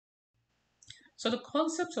So the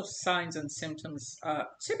concepts of signs and symptoms are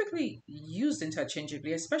typically used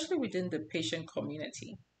interchangeably, especially within the patient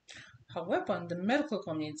community. However, in the medical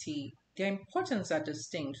community, their importance are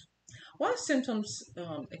distinct. While symptoms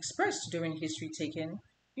expressed during history taking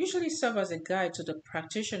usually serve as a guide to the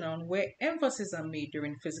practitioner on where emphases are made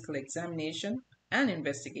during physical examination and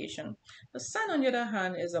investigation, the sign, on the other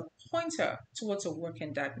hand, is a pointer towards a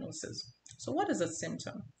working diagnosis. So, what is a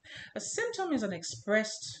symptom? A symptom is an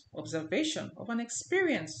expressed observation of an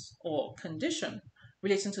experience or condition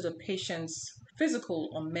relating to the patient's physical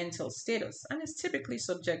or mental status and is typically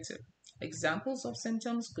subjective. Examples of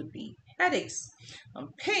symptoms could be headaches,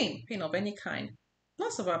 pain of any kind,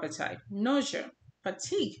 loss of appetite, nausea,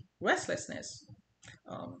 fatigue, restlessness.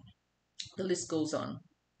 Um, the list goes on.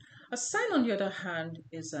 A sign, on the other hand,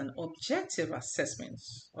 is an objective assessment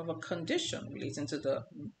of a condition relating to the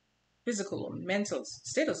physical or mental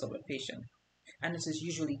status of a patient, and it is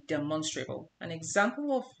usually demonstrable. An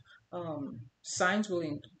example of signs will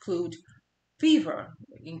include fever,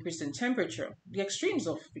 increase in temperature, the extremes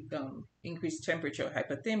of increased temperature,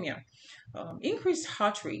 hypothermia, increased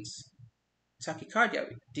heart rates, tachycardia,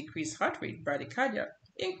 decreased heart rate, bradycardia,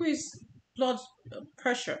 increased blood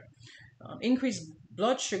pressure, increased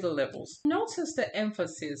blood sugar levels. Notice the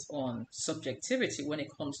emphasis on subjectivity when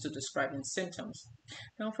it comes to describing symptoms.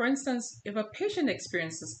 Now, for instance, if a patient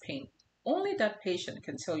experiences pain, only that patient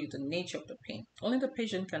can tell you the nature of the pain. Only the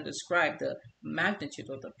patient can describe the magnitude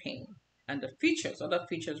of the pain and the features, other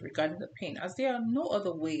features regarding the pain, as there are no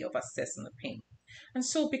other way of assessing the pain. And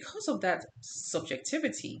so, because of that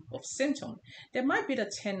subjectivity of symptom, there might be the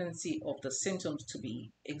tendency of the symptoms to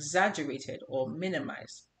be exaggerated or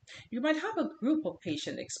minimized. You might have a group of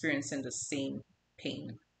patients experiencing the same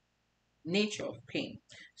pain, nature of pain.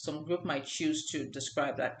 Some group might choose to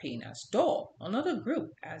describe that pain as dull, another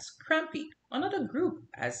group as crampy, another group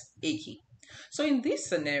as achy. So in this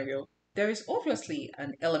scenario, there is obviously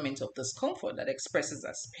an element of discomfort that expresses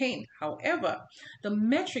as pain. However, the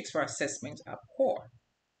metrics for assessment are poor.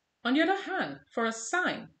 On the other hand, for a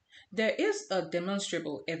sign, there is a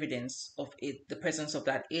demonstrable evidence of the presence of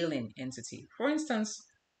that alien entity. For instance,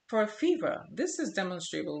 for a fever, this is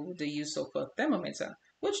demonstrable with the use of a thermometer,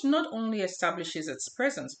 which not only establishes its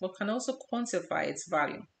presence but can also quantify its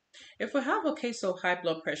value. If we have a case of high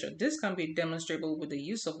blood pressure, this can be demonstrable with the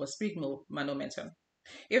use of a sphygmomanometer.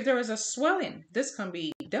 If there is a swelling, this can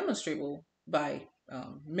be demonstrable by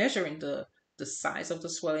measuring the size of the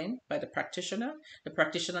swelling by the practitioner. The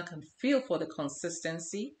practitioner can feel for the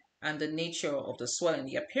consistency and the nature of the swelling,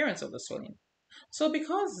 the appearance of the swelling. So,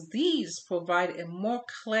 because these provide a more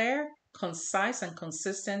clear, concise, and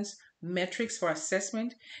consistent metrics for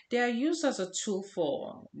assessment, they are used as a tool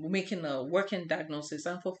for making a working diagnosis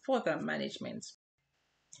and for further management.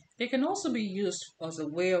 They can also be used as a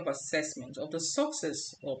way of assessment of the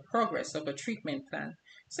success or progress of a treatment plan.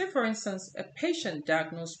 Say, for instance, a patient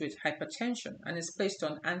diagnosed with hypertension and is placed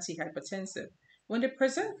on antihypertensive. When they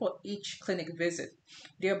present for each clinic visit,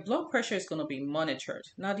 their blood pressure is going to be monitored.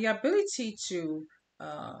 Now, the ability to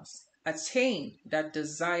uh, attain that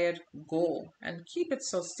desired goal and keep it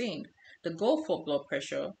sustained, the goal for blood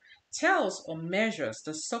pressure, tells or measures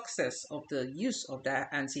the success of the use of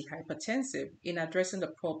that antihypertensive in addressing the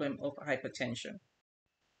problem of hypertension.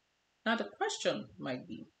 Now, the question might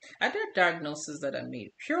be, are there diagnoses that are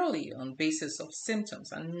made purely on basis of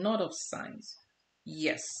symptoms and not of signs?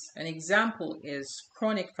 Yes, an example is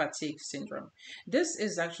chronic fatigue syndrome. This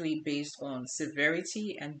is actually based on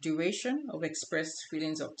severity and duration of expressed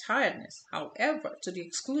feelings of tiredness, however, to the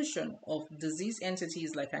exclusion of disease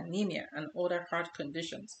entities like anemia and other heart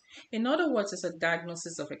conditions. In other words, it's a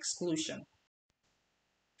diagnosis of exclusion.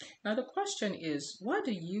 Now, the question is, why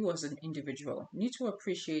do you as an individual need to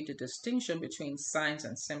appreciate the distinction between signs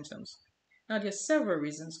and symptoms? Now, there are several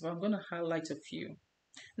reasons, but I'm going to highlight a few.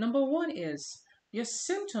 Number one is your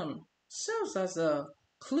symptom serves as a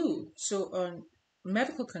clue to a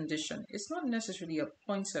medical condition. It's not necessarily a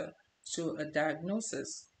pointer to a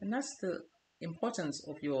diagnosis, and that's the importance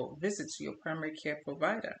of your visit to your primary care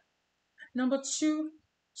provider. Number two,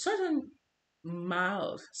 certain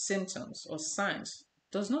mild symptoms or signs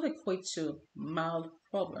does not equate to mild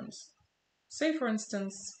problems. Say, for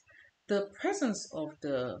instance, the presence of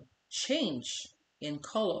the change in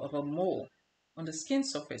color of a mole on the skin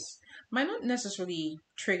surface might not necessarily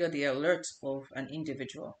trigger the alert of an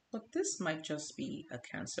individual, but this might just be a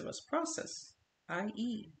cancerous process,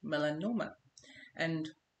 i.e., melanoma. And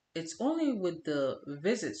it's only with the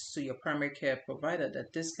visits to your primary care provider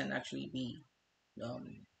that this can actually be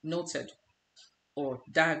noted or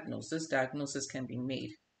diagnosed. This diagnosis can be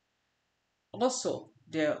made. Also,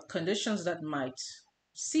 there are conditions that might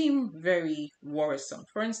seem very worrisome.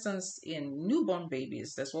 For instance, in newborn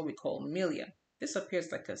babies, that's what we call milia. This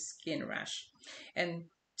appears like a skin rash. And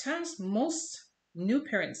times most new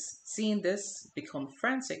parents seeing this become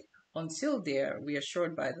frantic until they're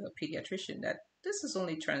reassured by the pediatrician that this is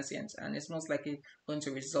only transient and is most likely going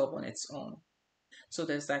to resolve on its own. So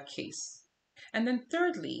there's that case. And then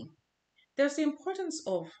thirdly, there's the importance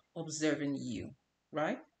of observing you,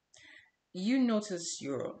 right? You notice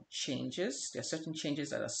your changes. There are certain changes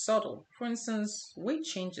that are subtle. For instance, weight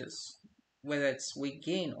changes, whether it's weight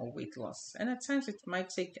gain or weight loss. And at times it might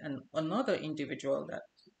take another individual that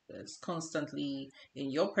is constantly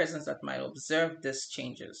in your presence that might observe these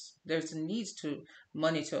changes. There's a need to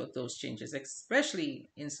monitor those changes, especially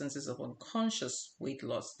instances of unconscious weight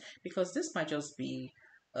loss, because this might just be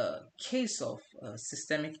a case of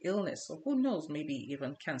systemic illness, or who knows, maybe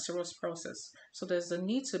even cancerous process. So there's a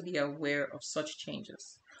need to be aware of such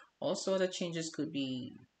changes. Also, other changes could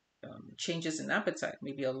be changes in appetite,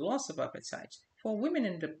 maybe a loss of appetite. For women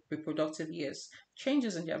in the reproductive years,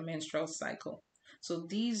 changes in their menstrual cycle. So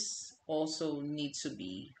these also we need to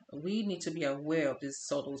be aware of these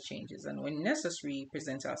subtle changes, and when necessary,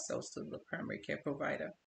 present ourselves to the primary care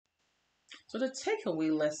provider. So the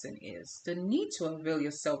takeaway lesson is the need to avail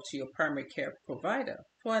yourself to your primary care provider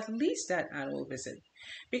for at least that annual visit,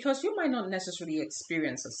 because you might not necessarily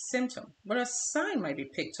experience a symptom, but a sign might be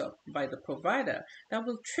picked up by the provider that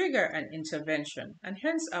will trigger an intervention and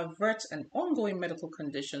hence avert an ongoing medical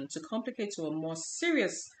condition to complicate to a more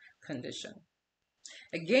serious condition.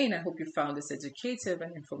 Again, I hope you found this educative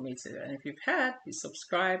and informative, and if you've had, please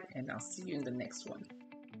subscribe and I'll see you in the next one.